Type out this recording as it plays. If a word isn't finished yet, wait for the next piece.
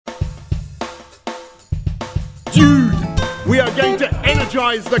Dude, we are going to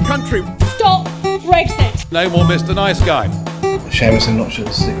energise the country. Stop Brexit. No more Mr. Nice Guy. Seamus, I'm not sure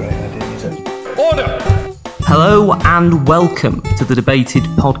this is a great idea, is it? Order! Hello and welcome to the Debated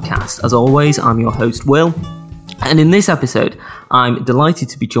podcast. As always, I'm your host, Will. And in this episode, I'm delighted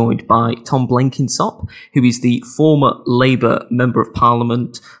to be joined by Tom Blenkinsop, who is the former Labour Member of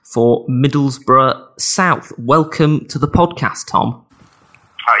Parliament for Middlesbrough South. Welcome to the podcast, Tom.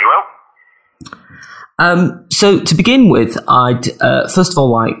 Hi, Will. So to begin with, I'd first of all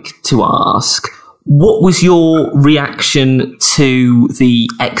like to ask, what was your reaction to the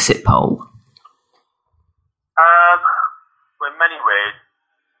exit poll? Well, in many ways,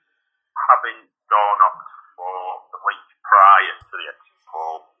 having gone up for the week prior to the exit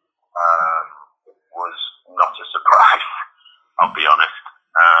poll, was not a surprise, I'll be honest.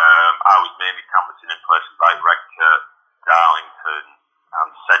 I was mainly canvassing in places like Redcar, Darlington and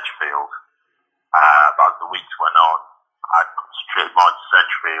Sedgefield. But as the weeks went on, I concentrated more on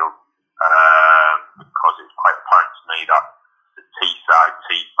Sedgefield because it was quite apparent to me that the Teesside,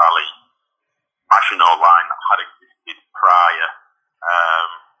 Tees Valley Maginot line that had existed prior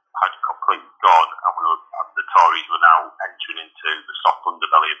had completely gone, and the Tories were now entering into the soft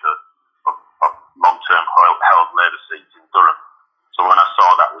underbelly of long-term held Labour seats in Durham. So when I saw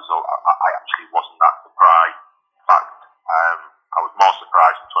that result, I actually wasn't that surprised. In fact, I was more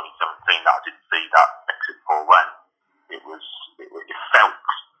surprised in 2017 that I didn't see that exit poll then. It felt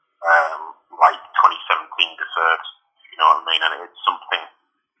like 2017 deferred, you know what I mean? And it's something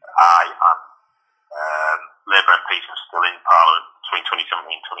I and Labour MPs who are still in Parliament between 2017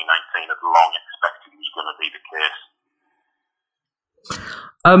 and 2019 had long expected was going to be the case.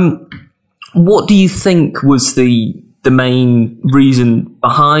 What do you think was the main reason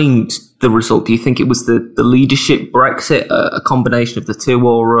behind the result? Do you think it was the leadership Brexit, a combination of the two,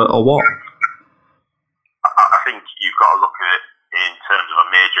 or what? I think you've got to look at it in terms of a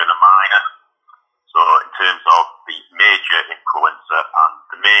major and a minor. So in terms of the major influencer and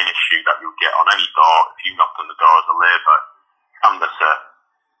the main issue that you'll get on any door, if you knocked on the door as a Labour canvasser,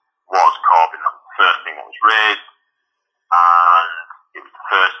 was Corbyn. That was the first thing that was raised, and it was the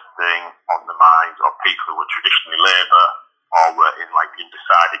first thing on the minds of people who were traditionally Labour or were in like the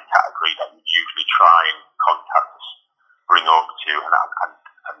undecided category that you'd usually try and contact us, bring over to,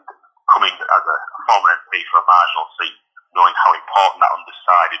 and coming as a former MP for a marginal seat, knowing how important that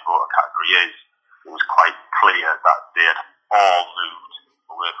undecided voter category is, it was quite clear that they had all moved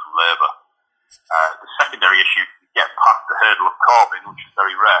away from Labour. The secondary issue to get past the hurdle of Corbyn, which is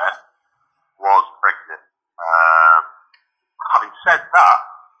very rare, was Brexit. Having said that,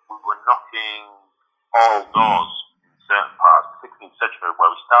 we were knocking all doors in certain parts, particularly in Sedgefield,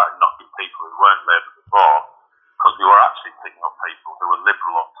 where we started knocking people who weren't Labour before, because we were actually picking up people who were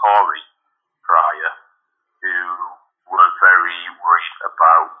Liberal or Tory prior, who were very worried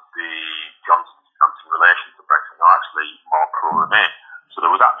about the Johnson's stance in relation to Brexit, and actually more pro-Remain. So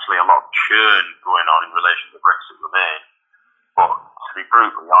there was actually a lot of churn going on in relation to Brexit Remain. But to be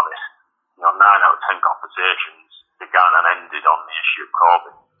brutally honest, 9 out of 10 conversations began and ended on the issue of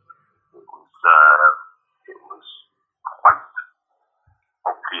Corbyn. It was quite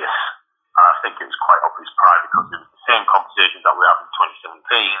obvious, and I think it was quite obvious prior, because it was the same conversations that we had in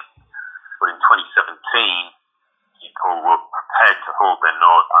 2017, but in 2017 people were prepared to hold their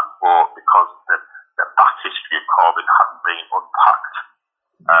nose and vote because the back history of Corbyn hadn't been unpacked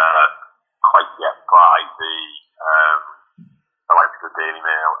quite yet by the likes of the Daily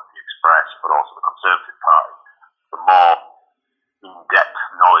Mail and the Express, but also the Conservative Party. The more in-depth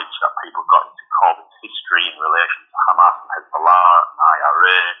knowledge that people got into Corbyn's history in relation to Hamas and Hezbollah and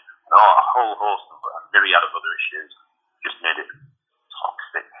IRA and a whole host of a myriad of other issues just made it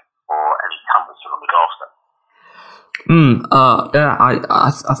toxic for any canvasser on the doorstep.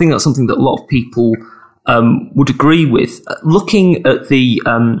 I think that's something that a lot of people would agree with. Looking at the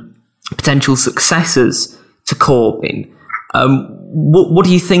potential successors to Corbyn, what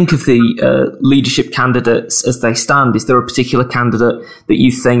do you think of the leadership candidates as they stand? Is there a particular candidate that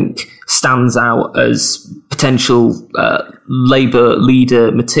you think stands out as potential Labour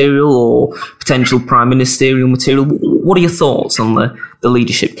leader material or potential prime ministerial material? What are your thoughts on the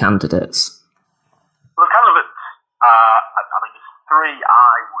leadership candidates? Well, the candidates, there's 3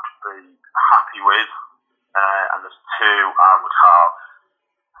 I would be happy with, and there's 2 I would have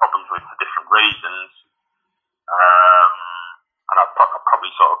problems with for different reasons. And I'd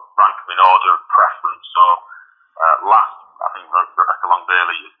probably sort of rank them in order of preference. So last, I think Rebecca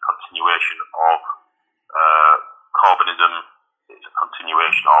Long-Bailey is a continuation of Corbynism. It's a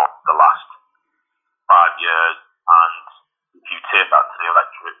continuation of the last 5 years, and if you take that to the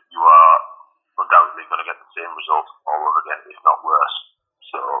electorate, you are undoubtedly going to get the same result all over again, if not worse.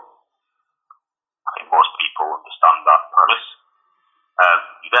 So I think most people understand that premise.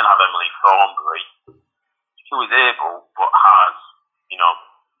 You then have Emily Thornberry, who is able but has,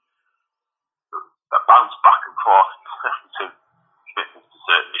 bounce back and forth to commitments to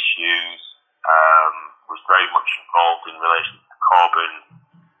certain issues, was very much involved in relation to Corbyn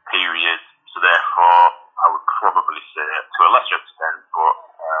period. So therefore, I would probably say, to a lesser extent, but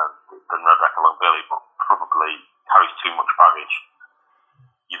than Rebecca Long-Bailey, but probably carries too much baggage.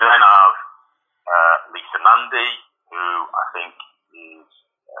 You then have Lisa Nandy, who I think is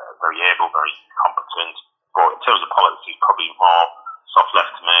very able, very competent, but in terms of politics, is probably more soft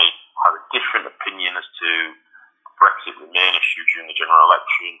left to me, has a different opinion as to Brexit Remain issue during the general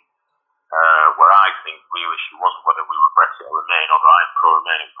election, where I think the real issue wasn't whether we were Brexit or Remain, although I am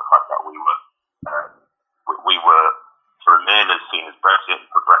pro-Remain, it's the fact that we were for Remainers seen as Brexit and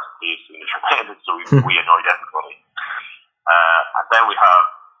for Brexiteers seen as Remainers, so we annoyed everybody. And then we have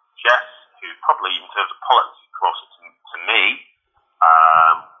Jess, who probably in terms of politics is closer to me,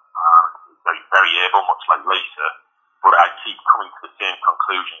 and very, very able, much like Lisa, but I keep coming to the same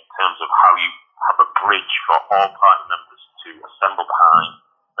conclusion in terms of how you have a bridge for all party members to assemble behind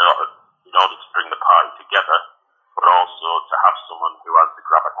in order to bring the party together, but also to have someone who has the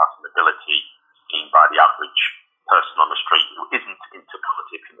gravitas and ability seen by the average person on the street who isn't into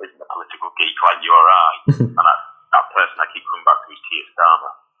politics and isn't a political geek like you or I. And that person I keep coming back to is Keir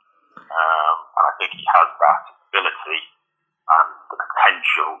Starmer. And I think he has that ability and the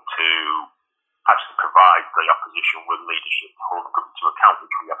potential to actually provide the opposition with leadership to hold the government to account,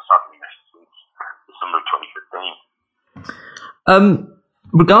 which we have sadly missed since the summer of 2015.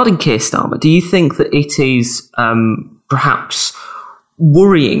 Regarding Keir Starmer, do you think that it is perhaps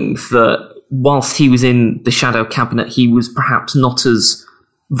worrying that whilst he was in the shadow cabinet, he was perhaps not as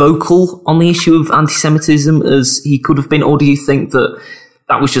vocal on the issue of anti-Semitism as he could have been? Or do you think that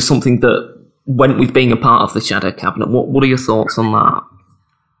that was just something that went with being a part of the shadow cabinet? What are your thoughts on that?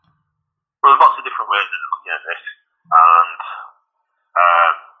 Well, there's lots of different ways of looking at this, and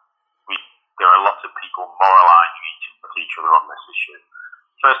there are lots of people moralising each other on this issue.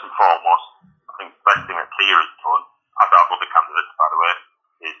 First and foremost, I think the best thing that Keir has done, as have other candidates, by the way,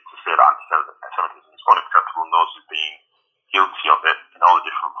 is to say that anti-Semitism is unacceptable, and those who've been guilty of it in all the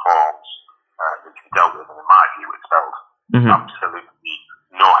different forms need to be dealt with, and in my view, expelled. Mm-hmm. Absolutely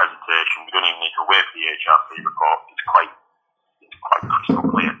no hesitation. We don't even need to wait for the HRC report. It's quite crystal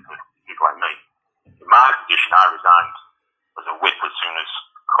clear to people like me. In my position, I resigned as a whip as soon as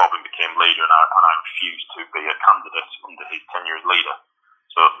Corbyn became leader, and I refused to be a candidate under his tenure as leader.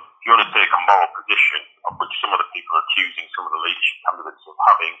 So if you want to take a moral position, of which some of the people are accusing some of the leadership candidates of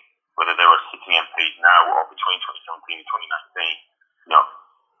having, whether they were sitting MPs now or between 2017 and 2019,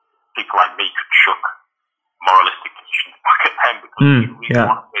 people like me could chuck moralistic positions back at them because if you really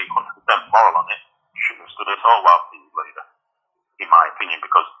want to be 100% moral on it, you shouldn't have stood at all whilst he was leader, in my opinion,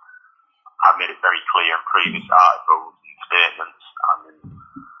 because I've made it very clear in previous articles and statements and in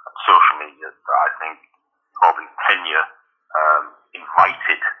social media that I think Corbyn's tenure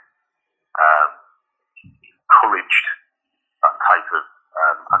invited, encouraged that type of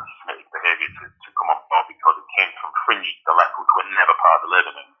anti-Semitic behaviour to come on board because it came from fringes of the left which were never part of the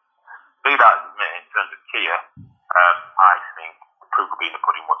Labour movement. Be that as it may, in terms of Keir, I think the proof will be in the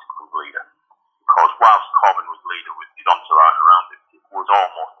pudding once he becomes leader. Because whilst Corbyn was leader with his entourage around him, it was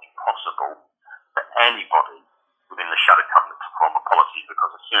almost impossible for anybody within the shadow cabinet to form a policy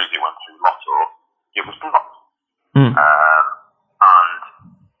because as soon as it went through Lotto, it was blocked. And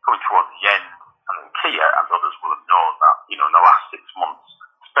coming towards the end, and Keir and others will have known that, in the last 6 months,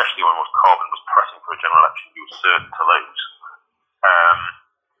 especially when Corbyn was pressing for a general election he was certain to lose,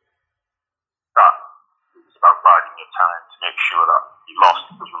 that it was about biding your time to make sure that he lost,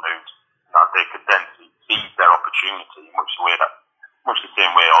 was removed, that they could then seize their opportunity in much the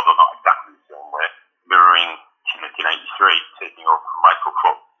same way, although not exactly the same way, mirroring in 1983, taking over from Michael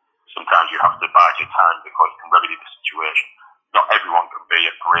Foot. Sometimes you have to bide your time because you can remedy the situation. Not everyone can be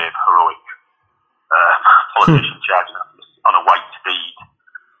a brave, heroic politician charging on a white steed,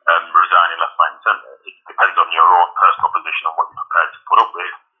 resigning left, right and centre. It depends on your own personal position and what you're prepared to put up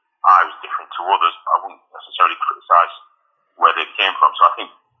with. I was different to others. I wouldn't necessarily criticise where they came from. So I think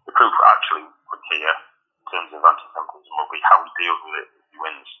the proof actually for Keir in terms of anti-Semitism will be how he deals with it if he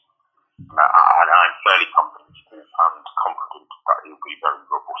wins. And I'm fairly confident and confident that he'll be very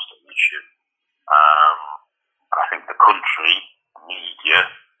robust at the issue. And I think the country, media,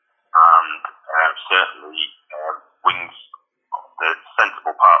 and certainly wings of the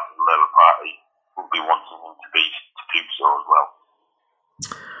sensible parts of the Labour Party will be wanting him to do so as well.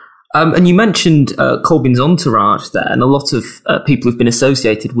 And you mentioned Corbyn's entourage there, and a lot of people who've been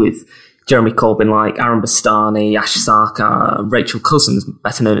associated with Jeremy Corbyn, like Aaron Bastani, Ash Sarkar, Rachel Cousins,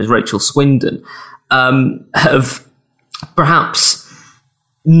 better known as Rachel Swindon, have perhaps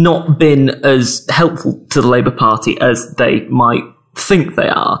not been as helpful to the Labour Party as they might think they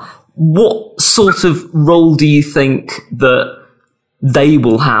are. What sort of role do you think that they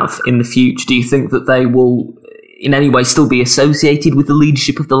will have in the future? Do you think that they will in any way still be associated with the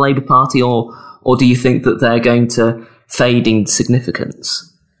leadership of the Labour Party, or do you think that they're going to fade in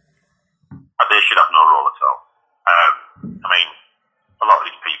significance? They should have no role at all. I mean, a lot of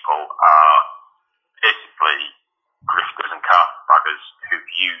these people are basically grifters and carpetbaggers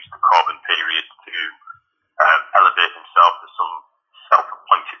who've used the Corbyn period to elevate themselves to some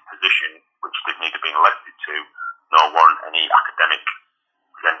self-appointed position which they've neither been elected to nor warrant any academic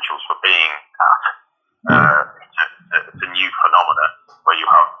credentials for being at. It's a new phenomenon where you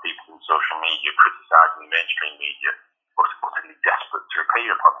have people in social media criticising the mainstream media, but utterly desperate to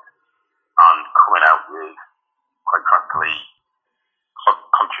appear upon it, and coming out with, quite frankly,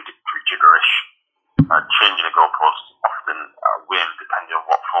 contradictory gibberish, changing the goalposts often at whim, depending on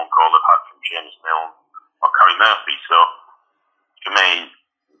what phone call they've had from James Milne or Carrie Murphy. So, for me,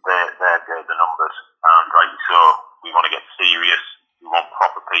 they're the numbers, and rightly so. We want to get serious. We want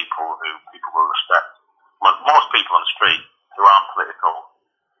proper people who people will respect. Most people on the street who aren't political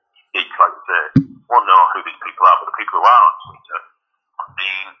geeks, like you say, won't know who these people are, but the people who are on Twitter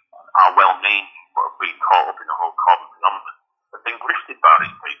are well-meaning, but have been caught up in the whole Corbyn phenomenon. They've been grifted by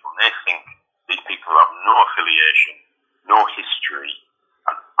these people, and they think these people have no affiliation, no history,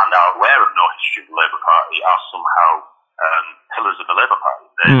 and are aware of no history of the Labour Party, are somehow pillars of the Labour Party.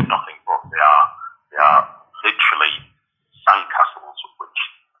 They're nothing but they are literally sandcastles which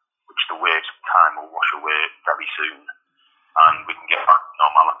the waves of time will wash away very soon, and we can get back to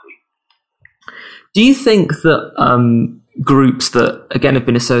normality. Do you think that groups that, again, have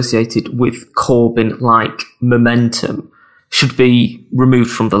been associated with Corbyn, like Momentum, should be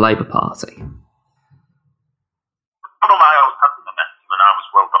removed from the Labour Party? I always had the Momentum, and I was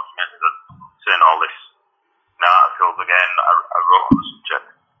well documented as saying all this in articles. Again, I wrote on the subject,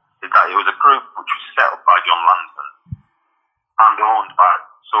 is that it was a group which was set up by John Lansman and owned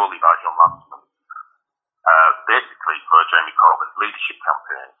solely by John Lansman, basically for Jeremy Corbyn's leadership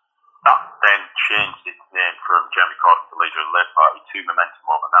campaign. That then changed its name from Jeremy Corbyn, the leader of the Labour Party, to Momentum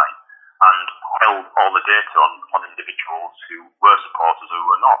overnight, and held all the data on individuals who were supporters who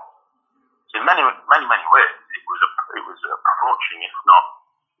were not. So in many ways, it was approaching, if not,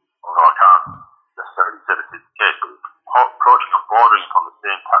 although I can't necessarily say this is the case, but approaching or bordering upon the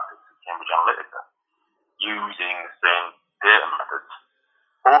same tactics as Cambridge Analytica, using the same data methods,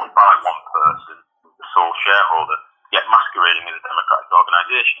 owned by one person, the sole shareholder, yet masquerading as a democratic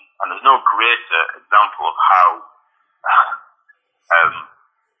organisation. And there's no greater example of how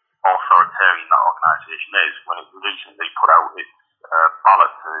authoritarian that organisation is when it recently put out its ballot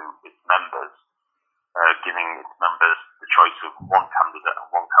to its members, giving its members the choice of one candidate and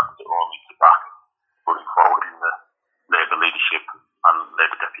one candidate only to back going forward in the Labour leadership and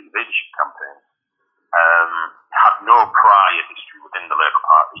Labour deputy leadership campaign. Had no prior history within the Labour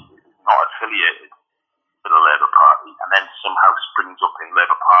Party, is not affiliated to the Labour Party, and then somehow springs up in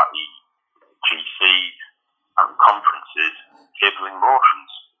Labour Party GCs and conferences, cabling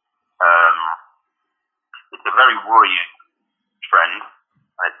motions. It's a very worrying trend,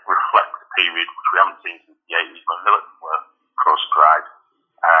 and it reflects a period which we haven't seen since the 80s when militants were proscribed.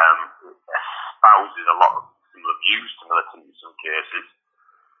 It espouses a lot of similar views to militant in some cases,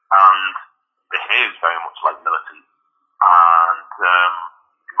 and behaves very much like militant, and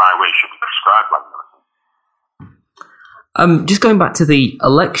in my way should be prescribed like militant. Just going back to the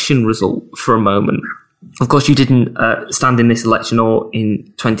election result for a moment, of course you didn't stand in this election or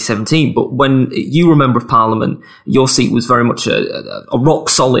in 2017, but when you were a Member of Parliament, your seat was very much a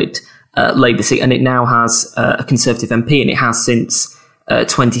rock-solid Labour seat, and it now has a Conservative MP, and it has since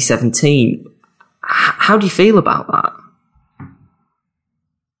 2017. How do you feel about that?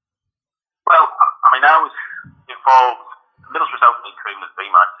 Well, I mean, I was involved. Middlesbrough South Mead Cream has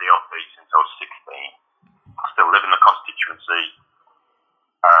been my CLP since I was 16. I still live in the constituency.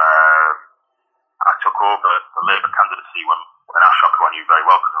 I took over the Labour candidacy when Ashok, who I knew very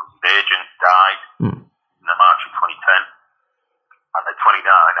well because I was his agent, died in the March of 2010. And at 29,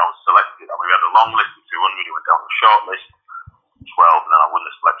 I was selected. And we had a long list of 200. We went down the short list, 12, and then I won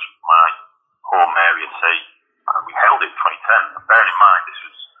the selection for my home area seat. And we held it in 2010. And bearing in mind,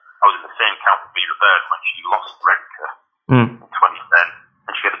 I was in the same camp with Vera Bird when she lost Redcar in 2010,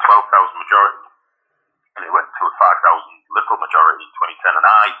 and she had a 12,000 majority. And it went to a 5,000 Liberal majority in 2010. And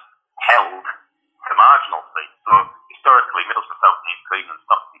I held the marginal seats. So historically, Middlesbrough South and East Cleveland,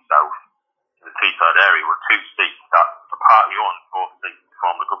 Stockton South, in the Teesside area were two seats that the party owned, both seats to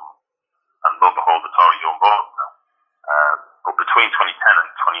form the government. And lo and behold, the Tories own both now. But between 2010 and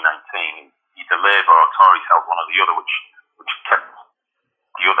 2019, either Labour or Tories held one or the other, which kept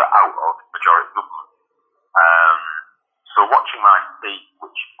the other out of majority government. So watching my seat,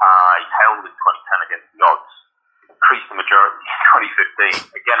 which I held in 2010 against the odds, increased the majority in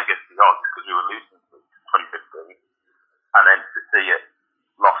 2015, again against the odds, because we were losing in 2015, and then to see it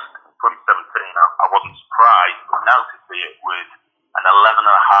lost in 2017, I wasn't surprised, but now to see it with an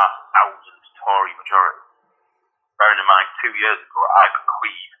 11,500 Tory majority. Bearing in mind, 2 years ago, I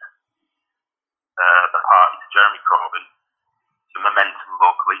bequeathed the party to Jeremy Corbyn, to Momentum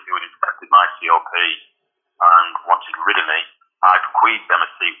locally, who had accepted my CLP and wanted rid of me. I bequeathed them a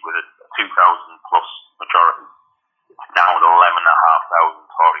seat with a 2,000 plus majority. It's now an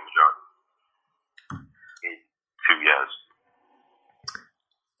 11,500 Tory majority in 2 years.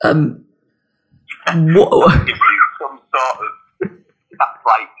 What? Give you some sort of, that's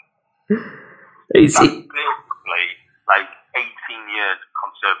like, It's, that's basically like 18 years of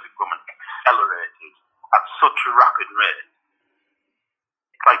Conservative government accelerated at such a rapid rate.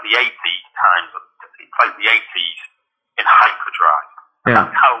 It's like the 80s times, it's like the 80s in hyperdrive. Yeah.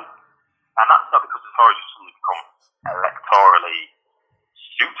 And that's not because the Tories have suddenly become electorally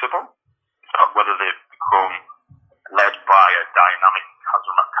suitable. It's not whether they've become led by a dynamic,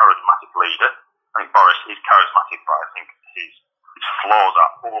 charismatic leader. I think Boris is charismatic, but I think his flaws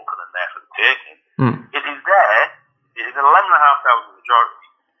are open and there for the taking. It is there, it is an 11,500 majority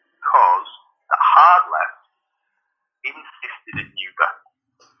because the hard left insisted it knew better.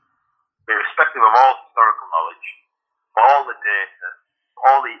 Irrespective of all historical knowledge, all the data,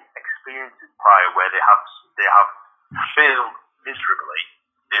 all the experiences prior where they have failed miserably,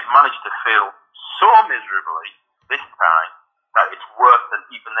 they've managed to fail so miserably this time that it's worse than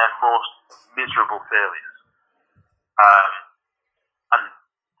even their most miserable failures. And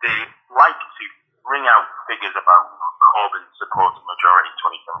they like to bring out figures about Corbyn's supporting majority in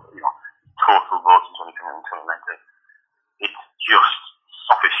 2017, total votes in 2017 and 2019. It's just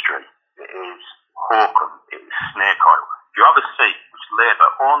sophistry. It is hokum. It is snake oil. If you have a seat which Labour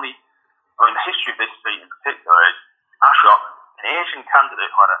only, the history of this seat in particular is Ashok, an Asian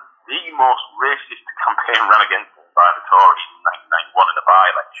candidate who had the most racist campaign run against him by the Tories in 1991 in a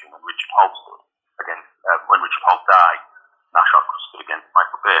by-election when Richard Holt stood against, when Richard Holt died, Ashok stood against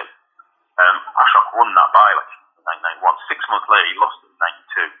Michael Bates. Ashok won that by-election in 1991. 6 months later, he lost it in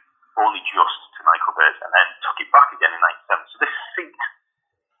 92, only just to Michael Bates, and then took it back again in 97. So this seat,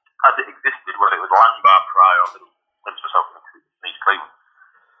 as it existed, whether it was Langbar, Pryor, or Middlesbrough South and East Cleveland,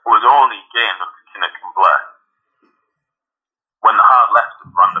 was only gained under Kinnock and Blair. When the hard left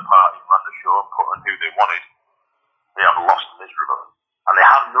ran the party, ran the show, put on who they wanted, they have lost miserably. And they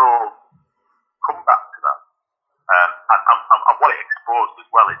have no comeback to that. And what it exposed as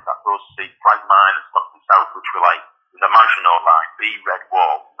well is that those seats, like mine and Stockton South, which were like the Maginot Line, the red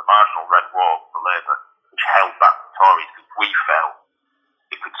wall, the marginal red wall for Labour, which held back the Tories, because if we fell,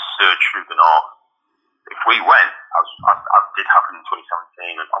 it could surge through the north. If we went, as did happen in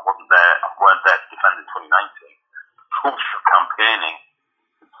 2017, and I weren't there to defend in 2019, the push of campaigning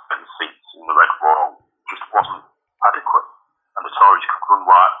for the seats in the red wall just wasn't adequate. And the Tories could run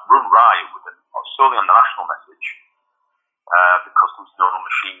riot with it, solely on the national message, because there was no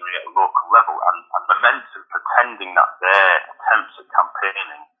machinery at a local level, and Momentum pretending that their attempts at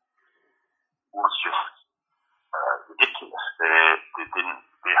campaigning was just ridiculous.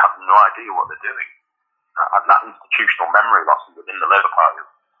 They have no idea what they're doing. And that institutional memory loss within the Labour Party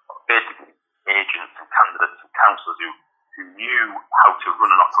of basically agents and candidates and councillors who knew how to run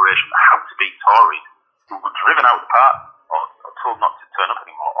an operation, how to beat Tories, who were driven out of the party or told not to turn up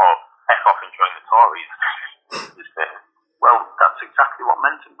anymore, or F off and join the Tories. Well, that's exactly what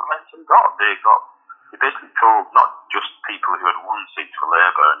Momentum got. They basically told not just people who had won seats for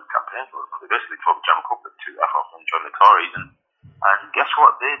Labour and campaigned for it, but they basically told the general public to F off and join the Tories. And guess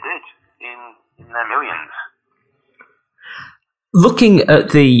what they did in their millions? Looking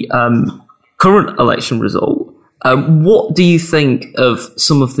at the current election result, what do you think of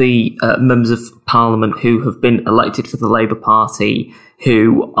some of the members of Parliament who have been elected for the Labour Party,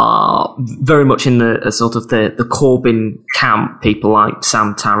 who are very much in the sort of the Corbyn camp? People like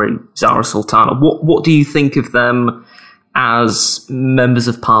Sam Tarry, Zara Sultana. What do you think of them as members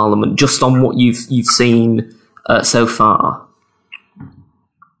of Parliament, just on what you've seen so far?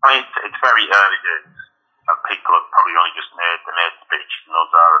 I mean, it's very early days, and people have probably only just made the speech. You know,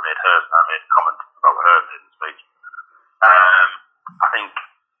 Zara made hers, and I made a comment about her in the speech. I think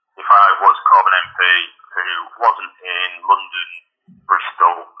if I was Corbyn MP who wasn't in London,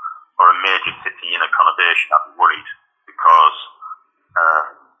 Bristol, or a major city in accommodation, I'd be worried because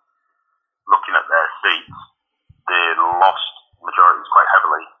looking at their seats, they lost majorities quite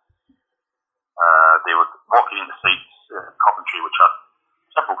heavily. They were walking into seats in Coventry, which had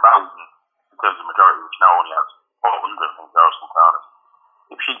several thousand in terms of majority, which now only has 400, I think there are some fairness.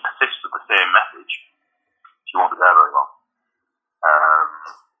 If she persists with the same message, she won't be there very long.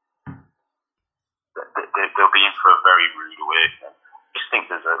 They'll be in for a very rude awakening. I just think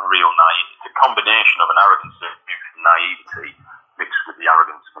there's a real naivety. It's a combination of an arrogance of youth and naivety mixed with the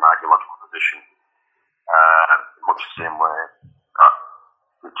arrogance of an ideological position, much the same way,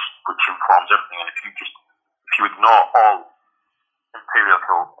 which informs everything. And if you ignore all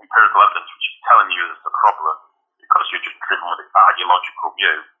empirical evidence which is telling you there's a problem because you're just driven with an ideological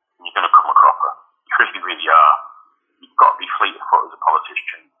view, and you're going to come a cropper. You really, really are. You've got to be fleet of foot as a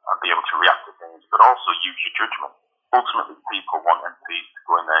politician and be able to react to things, but also use your judgment. Ultimately, people want MPs to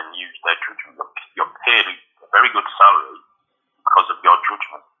go in there and use their judgment. You're paid a very good salary because of your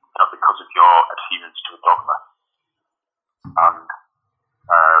judgment, not because of your adherence to a dogma. And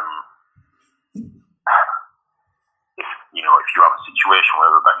if you have a situation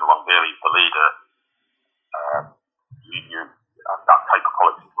where Rebecca Long-Bailey is the leader, that type of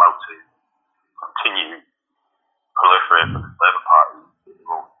politics is allowed to continue proliferate with the Labour Party.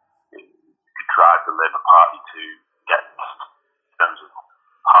 It could drive the Labour Party to get, in terms of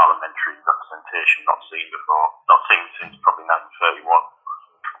parliamentary representation, not seen since probably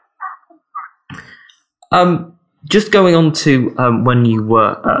 1931. Just going on to when you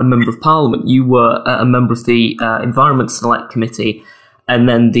were a Member of Parliament, you were a member of the Environment Select Committee and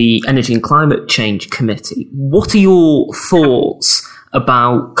then the Energy and Climate Change Committee. What are your thoughts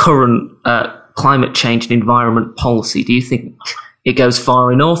about current climate change and environment policy? Do you think it goes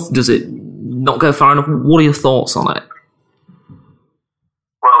far enough? Does it not go far enough? What are your thoughts on it?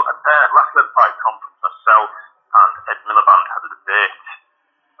 Well, at the last Labour Party conference, myself and Ed Miliband had a debate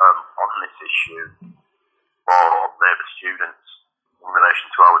on this issue for Labour students in relation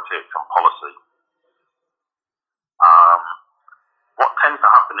to our takes on policy. What tends to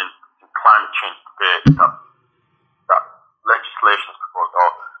happen in climate change debate is that legislation is proposed or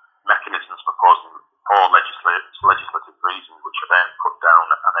mechanisms proposed for legislative reasons, which are then put down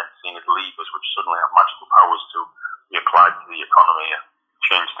and then seen as levers which suddenly have magical powers to be applied to the economy and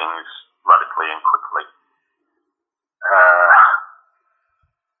change things radically and quickly.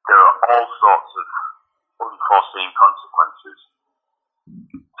 There are all sorts of unforeseen consequences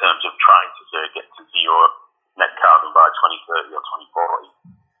in terms of trying to say get to zero net carbon by 2030 or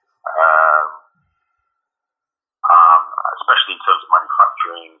 2040, especially in terms of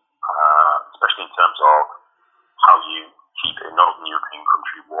manufacturing, especially in terms of how you keep a northern European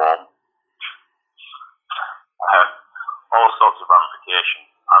country warm. All sorts of ramifications,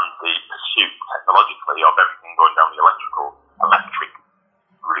 and the pursuit technologically of everything going down the electric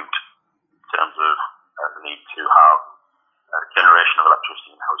route in terms of the need to have generation of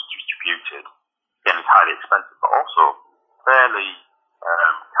electricity and how it's distributed. Again, it's highly expensive, but also fairly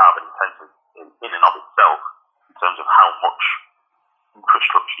carbon intensive in and of itself in terms of how much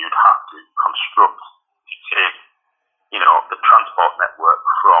infrastructure you'd have to construct to take, the transport network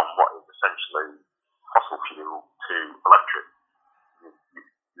from what is essentially fossil fuel to electric.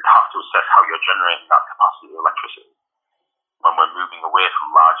 You'd have to assess how you're generating that capacity of electricity when we're moving away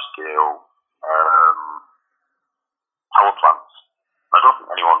from large-scale power plants. I don't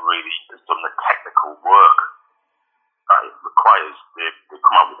think anyone really has done the technical work that it requires. They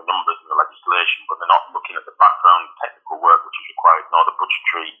come out with the numbers and the legislation, but they're not looking at the background technical work which is required, nor the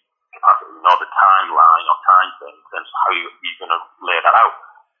budgetary capacity, nor the timeline or time frame in terms of how you're going to lay that out.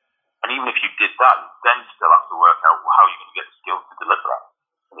 And even if you did that, you then still have to work out how you're going to get the skills to deliver that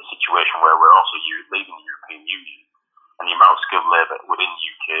in a situation where we're also leaving the European Union and the amount of skilled labour within the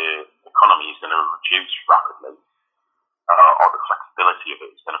UK economy is going to reduce rapidly, or the flexibility of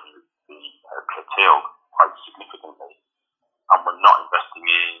it is going to be curtailed quite significantly. And we're not investing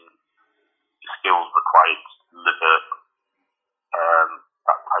in the skills required to deliver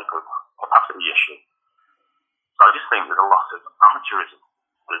that type of capacity issue. So I just think there's a lot of amateurism.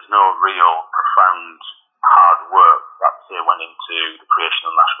 There's no real profound hard work that say went into the creation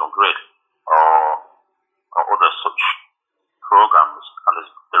of the national grid or other such programs, and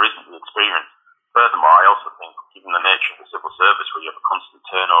there isn't the experience. Furthermore, I also think, given the nature of the civil service, where you have a constant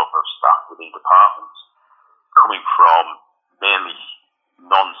turnover of staff within departments, coming from mainly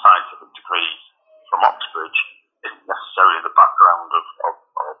non-scientific degrees from Oxbridge isn't necessarily the background of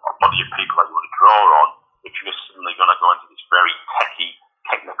a body of people that you want to draw on if you're suddenly going to go into this very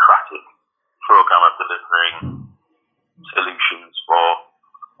technocratic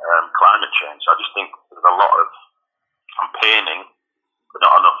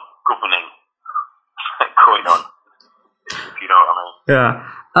Yeah.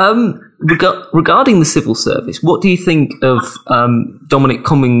 Regarding the civil service, what do you think of Dominic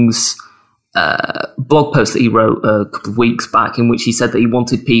Cummings' blog post that he wrote a couple of weeks back, in which he said that he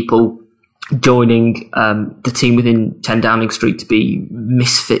wanted people joining the team within 10 Downing Street to be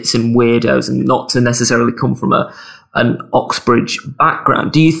misfits and weirdos and not to necessarily come from an Oxbridge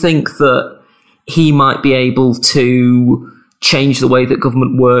background? Do you think that he might be able to change the way that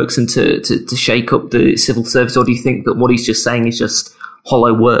government works and to shake up the civil service, or do you think that what he's just saying is just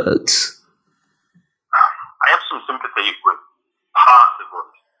hollow words? I have some sympathy with parts of it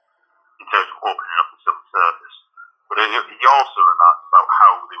in terms of opening up the civil service, but he also remarked about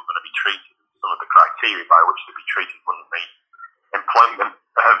how they were going to be treated, some of the criteria by which they'd be treated wouldn't be employment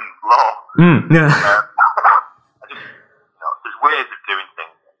law. Yeah. I just, there's ways of doing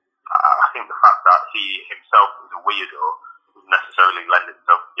things. I think the fact that he himself is a weirdo doesn't necessarily lend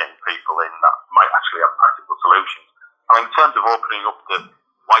itself to getting people in that might actually have practical solutions. I mean, in terms of opening up the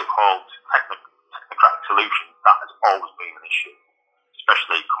Whitehall to technocratic solutions, that has always been an issue,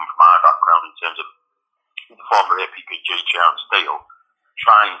 especially come from my background in terms of the former APPG chair on Steel,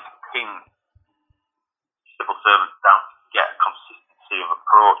 trying to pin civil servants down to get a consistency of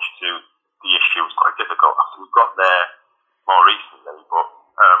approach to the issue was quite difficult. After we got there more recently, but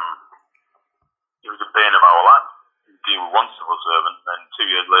it was a bane of our life. You deal with one civil servant, and then 2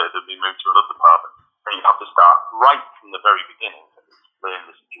 years later they'd be moved to another department. And you have to start right from the very beginning to explain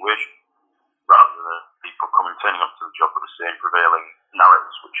the situation, rather than people turning up to the job with the same prevailing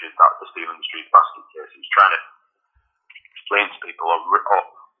narratives, which is that the steel industry is basket case. He's trying to explain to people or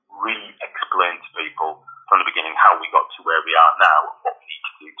re-explain to people from the beginning how we got to where we are now and what we need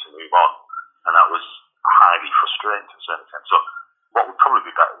to do to move on. And that was highly frustrating to a certain extent. So what would probably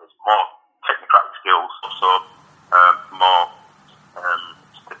be better is more technocratic skills, also more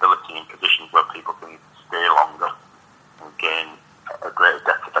stability in positions where people can stay longer and gain a greater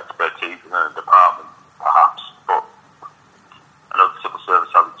depth of expertise in a department, perhaps. But I know the civil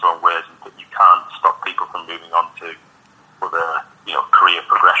service has its own ways, and that you can't stop people from moving on to other, career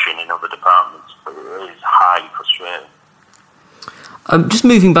progression in other departments. But it is highly frustrating. Just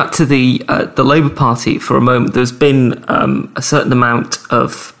moving back to the Labour Party for a moment, there's been a certain amount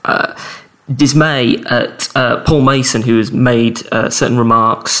of dismay at Paul Mason, who has made certain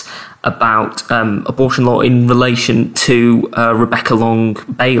remarks about abortion law in relation to Rebecca Long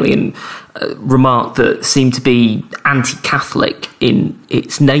Bailey, and remark that seemed to be anti-Catholic in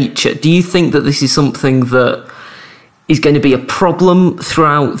its nature. Do you think that this is something that is going to be a problem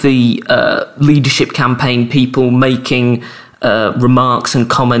throughout the leadership campaign, people making remarks and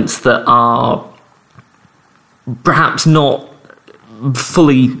comments that are perhaps not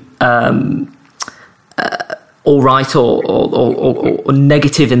fully all right or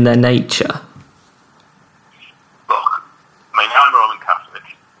negative in their nature? Look, I mean, I'm Roman Catholic,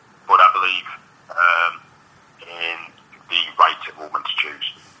 but I believe in the right of women to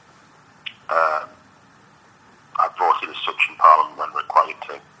choose. I voted as such in Parliament when required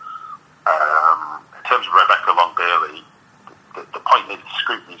to. In terms of Rebecca Long Bailey, the point is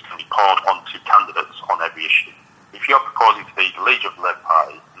scrutiny is going to be poured onto candidates on every issue. If you're proposing to be the leader of the Labour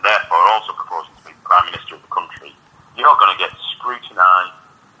Party, and therefore also proposing to be the Prime Minister of the country, you're going to get scrutinised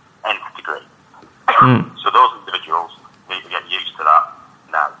nth degree. So those individuals need to get used to that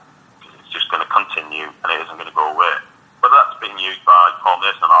now, because it's just going to continue and it isn't going to go away. But that's being used by Paul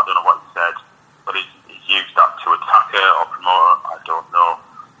Mason, I don't know what he said, but he's used that to attack her or promote her, I don't know.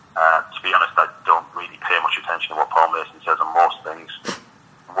 To be honest, I don't really pay much attention to what Paul Mason says on most things.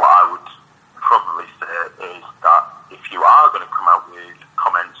 What I would probably say is that if you are going to come out with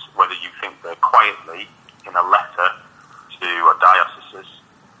comments, whether you think they're quietly in a letter to a diocese,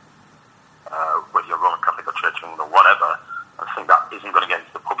 whether you're Roman Catholic or Church of England or whatever, I think that isn't going to get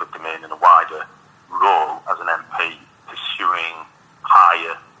into the public domain in a wider role as an MP pursuing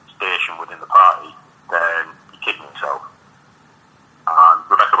higher station within the party, then you're kidding yourself. And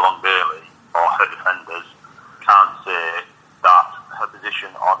Rebecca Long Bailey or her defenders can't say that her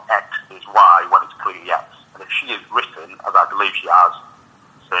position on X is Y when it's clearly X. And if she is written, as I believe she has,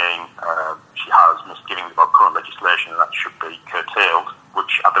 saying she has misgivings about current legislation and that should be curtailed,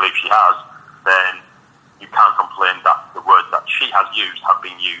 which I believe she has, then you can't complain that the words that she has used have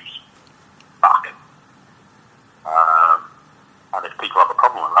been used back. And if people have a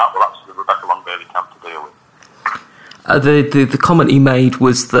problem with that, well, that's the Rebecca Long Bailey camp to deal with. The comment he made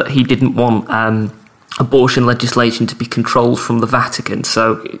was that he didn't want abortion legislation to be controlled from the Vatican,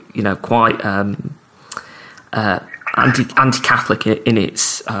 so quite anti-Catholic in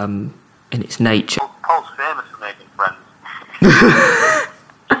its nature. Paul's famous for making friends.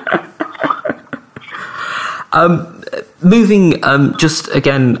 moving just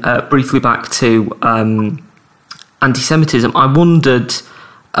again briefly back to anti-Semitism, I wondered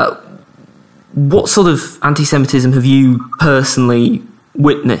what sort of anti-Semitism have you personally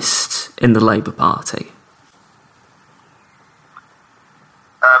witnessed in the Labour Party?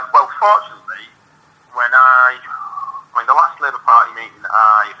 Well, fortunately, the last Labour Party meeting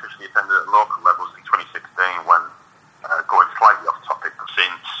I officially attended at local level was in 2016 when, going slightly off topic,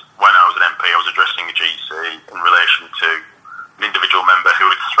 since when I was an MP I was addressing a GC in relation to an individual member who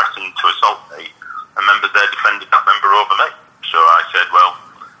had threatened to assault me, and members there defended that member over me. So I said, well,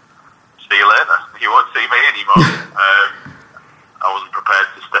 see you later, you won't see me anymore. I wasn't prepared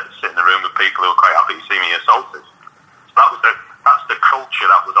to sit in the room with people who were quite happy to see me assaulted. So that's the culture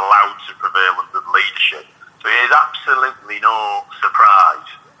that was allowed to prevail under the leadership. So it is absolutely no surprise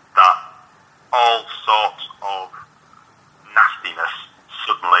that all sorts of nastiness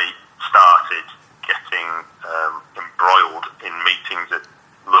suddenly started getting embroiled in meetings at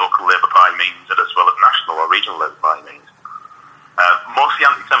local Labour Party meetings as well as national or regional Labour Party meetings. Most of the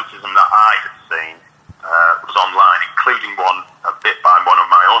anti-Semitism that I had seen was online, including one a bit by one of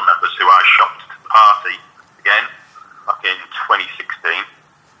my own members who I shocked to the party again back in 2016.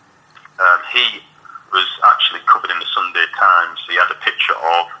 He was actually covered in the Sunday Times. He had a picture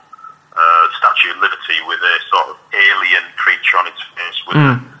of the Statue of Liberty with a sort of alien creature on its face with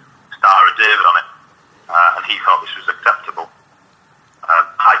a Star of David on it, and he thought this was acceptable.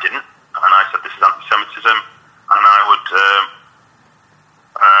 I didn't, and I said this is anti-Semitism, and I would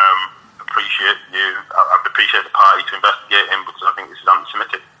appreciate the party to investigate him because I think this is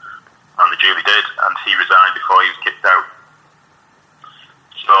anti-Semitic, and they duly did, and he resigned before he was kicked out.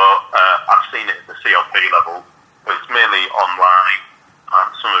 So I've seen it at the CLP level, but it's mainly online,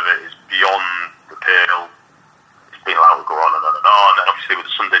 and some of it is beyond the pale. It's been allowed to go on and on and on, and obviously with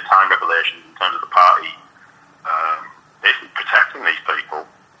the Sunday Times revelations in terms of the party basically protecting these people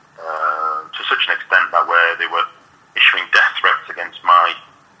to such an extent that where they were issuing death threats against my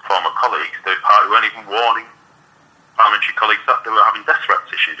former colleagues, the party weren't even warning parliamentary colleagues that they were having death threats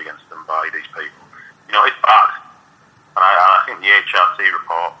issued against them by these people. You know, it's bad. And I think the HRC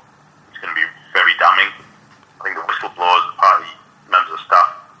report is going to be very damning. I think the whistleblowers, the party members of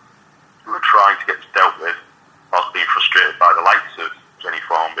staff who are trying to get this dealt with whilst being frustrated by the likes of Jenny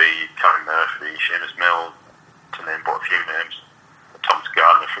Formby, Karen Murphy, Seamus Mills, to name but a few names, Thomas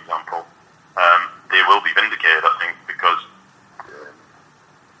Gardner, for example, they will be vindicated, I think, because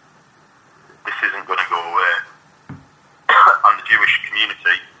this isn't going to go away. And the Jewish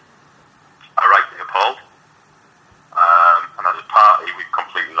community are rightly appalled. And as a party, we've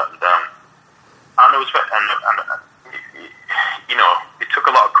completely let them down. And you know, it took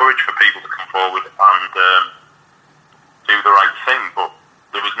a lot of courage for people to come forward and do the right thing, but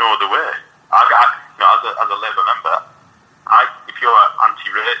there was no other way. As a Labour member, if you're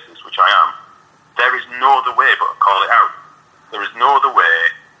anti-racist, which I am, there is no other way but to call it out. There is no other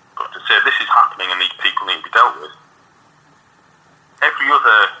way but to say this is happening and these people need to be dealt with. Every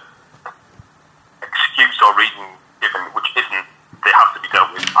other excuse or reason given, which isn't they have to be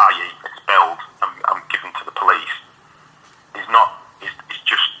dealt with, i.e. expelled and given to the police, is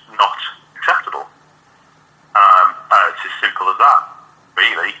just not acceptable. It's as simple as that,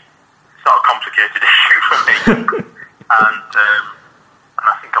 really. It's not a complicated issue for me. And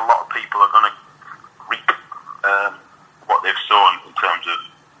I think a lot of people are going to reap what they've sown in terms of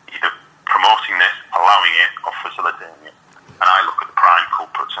either promoting this, allowing it, or facilitating it. And I look at the prime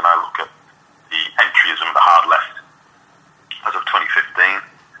culprits, and I look at the entryism of the hard left as of 2015,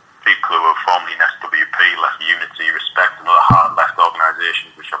 people who were formerly in SWP, Left Unity, Respect, and other hard left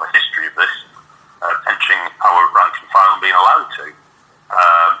organisations which have a history of this, entering our rank and file and being allowed to.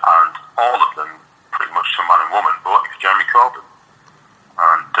 And all of them, pretty much some man and woman, voting for Jeremy Corbyn.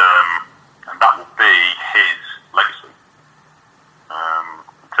 And that will be his legacy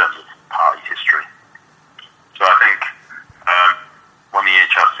in terms of party history. So I think when the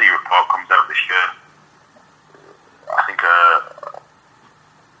HRC report comes out this year, I think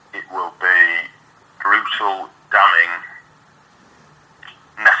it will be brutal, damning,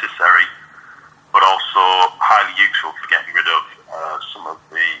 necessary, but also highly useful for getting rid of some of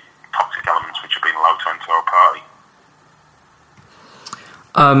the toxic elements which have been allowed to enter our party.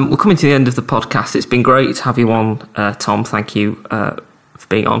 We're coming to the end of the podcast. It's been great to have you on, Tom. Thank you for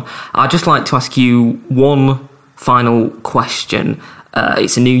being on. I'd just like to ask you one final question.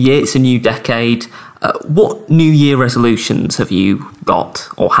 It's a new year, it's a new decade. What New Year resolutions have you got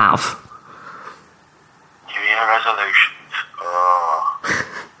or have? New Year resolutions?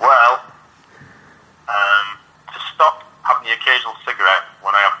 Well, to stop having the occasional cigarette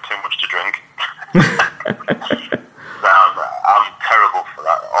when I have too much to drink.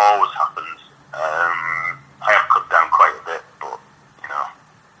 always happens. I have cut down quite a bit, but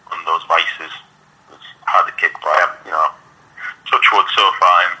on those vices, it's hard to kick. But I have, touch wood, so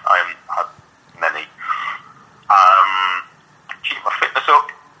far I haven't had many. Keep my fitness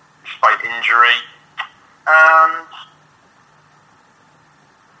up despite injury, and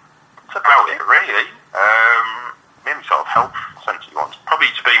that's about it, really. Maybe sort of health-centered ones. Probably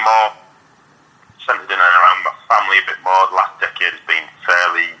to be more centered in and around my family a bit more. The last decade has been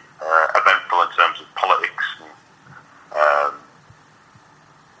fairly eventful in terms of politics and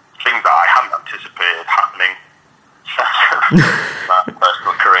things that I hadn't anticipated happening in my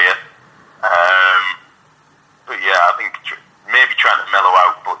personal career. But yeah, I think maybe trying to mellow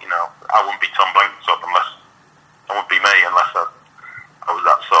out, but I wouldn't be Tom Blenkinsop I wouldn't be me unless I was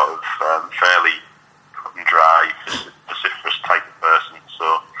that sort of fairly cut and dry, vociferous type of person.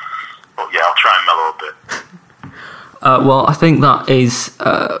 So, but yeah, I'll try and mellow a bit. Well, I think that is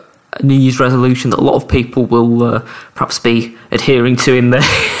a New Year's resolution that a lot of people will perhaps be adhering to in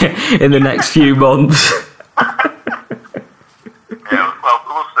the next few months. Yeah, well,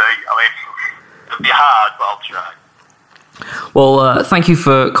 we'll see. I mean, it'll be hard, but I'll try. Well, thank you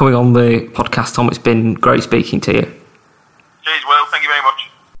for coming on the podcast, Tom. It's been great speaking to you. Cheers, Will. Thank you very much.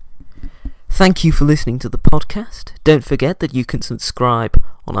 Thank you for listening to the podcast. Don't forget that you can subscribe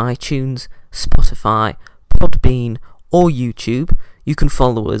on iTunes, Spotify, Podbean, or YouTube. You can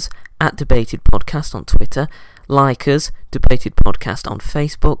follow us at Debated Podcast on Twitter, like us, Debated Podcast on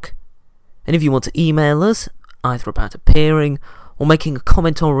Facebook. And if you want to email us, either about appearing or making a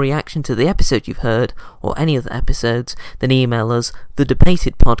comment or reaction to the episode you've heard or any other episodes, then email us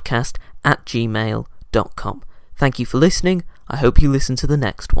thedebatedpodcast@gmail.com. Thank you for listening. I hope you listen to the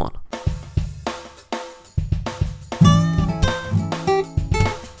next one.